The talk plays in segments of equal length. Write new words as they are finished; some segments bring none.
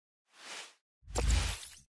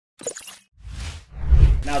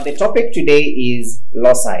Now the topic today is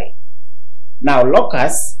loci. Now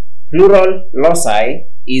locus, plural loci,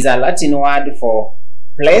 is a Latin word for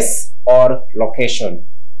place or location.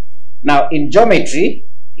 Now in geometry,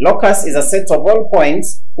 locus is a set of all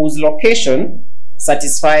points whose location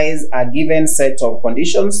satisfies a given set of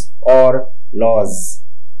conditions or laws.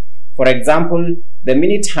 For example, the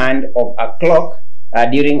minute hand of a clock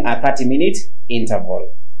during a 30-minute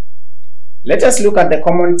interval. Let us look at the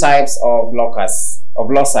common types of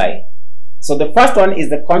loci. So the first one is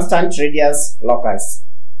the constant radius locus.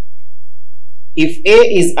 If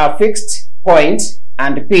A is a fixed point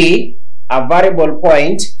and P a variable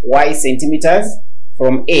point y centimeters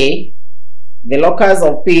from A, the locus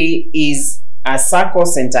of P is a circle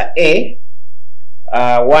center A,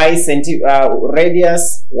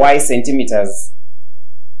 radius y centimeters.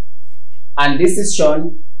 And this is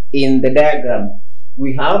shown in the diagram.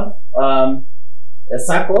 We have a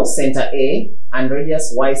circle center A and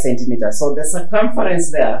radius y centimeters. So the circumference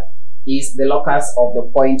there is the locus of the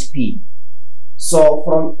point P. So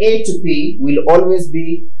from A to P will always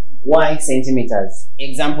be y centimeters.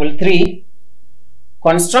 Example 3.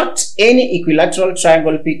 Construct any equilateral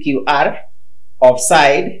triangle PQR of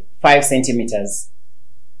side 5 centimeters.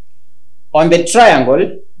 On the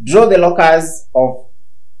triangle, draw the locus of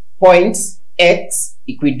points X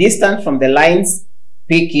equidistant from the lines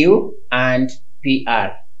PQ and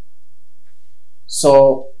PR.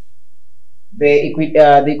 So the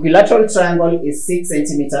equilateral triangle is 6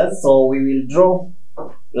 centimeters. So we will draw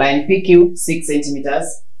line PQ 6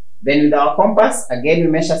 centimeters. Then with our compass, again we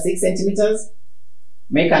measure 6 centimeters.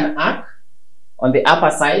 Make an arc on the upper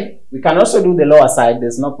side. We can also do the lower side,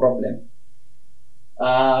 there's no problem.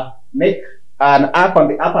 Make an arc on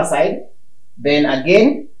the upper side. Then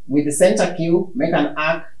again, with the center Q, make an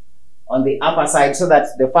arc on the upper side so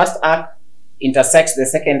that the first arc intersects the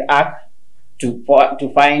second arc to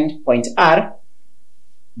find point R.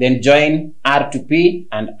 Then join R to P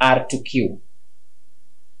and R to Q.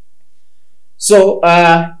 So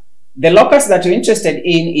the locus that we're interested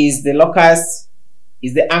in is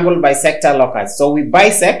the angle bisector locus. So we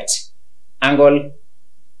bisect angle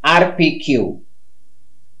RPQ.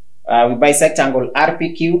 We bisect angle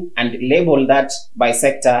RPQ and label that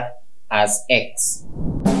bisector as X.